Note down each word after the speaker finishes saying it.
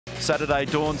Saturday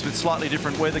dawns with slightly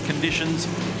different weather conditions.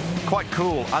 Quite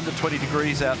cool, under 20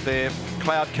 degrees out there.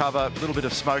 Cloud cover, a little bit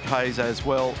of smoke haze as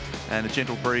well, and a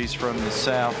gentle breeze from the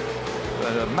south.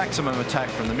 A maximum attack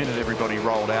from the minute everybody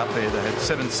rolled out there. They had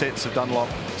 7 sets of Dunlop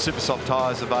super soft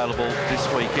tyres available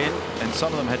this weekend, and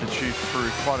some of them had to chew through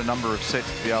quite a number of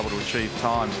sets to be able to achieve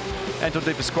times. Anton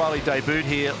De Pasquale debuted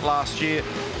here last year.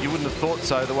 You wouldn't have thought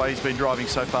so, the way he's been driving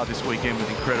so far this weekend with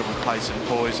incredible pace and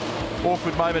poise.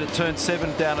 Awkward moment at turn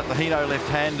 7 down at the Hino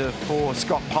left-hander for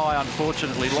Scott Pye,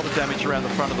 unfortunately. A lot of damage around the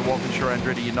front of the Walkinshaw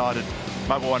Andretti United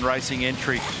Mobil 1 Racing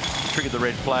entry. Triggered the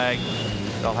red flag.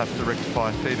 They'll have to rectify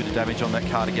a fair bit of damage on that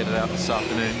car to get it out this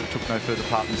afternoon. It took no further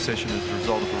part in the session as a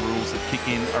result of the rules that kick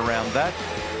in around that.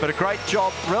 But a great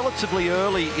job relatively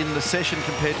early in the session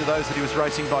compared to those that he was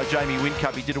racing by Jamie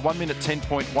Whincup. He did a 1 minute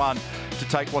 10.1 to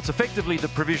take what's effectively the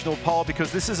provisional pole,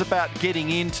 because this is about getting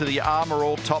into the Armour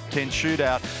All Top 10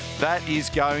 shootout. That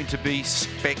is going to be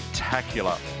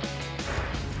spectacular.